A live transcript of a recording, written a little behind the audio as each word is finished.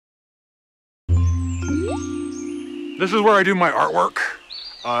This is where I do my artwork.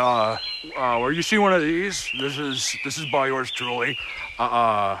 Where you see one of these, this is by yours truly.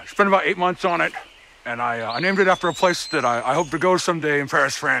 Spent about 8 months on it, and I named it after a place that I hope to go someday in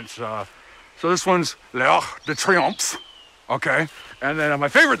Paris, France. So this one's L'Arc de Triomphe, okay? And then my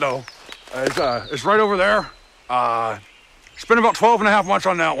favorite though is right over there. Spent about 12.5 months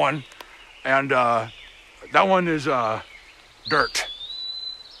on that one, and that one is dirt.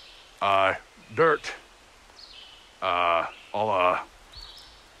 Dirt. All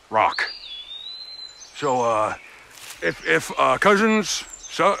rock. So if cousins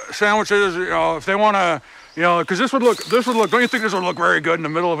sandwiches, you know, if they want to, you know, because this would look, don't you think this would look very good in the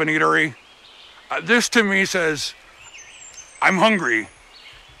middle of an eatery? This to me says, I'm hungry,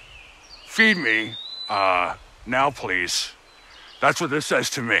 feed me, now please. That's what this says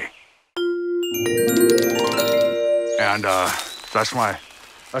to me. And that's my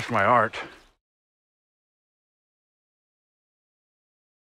art.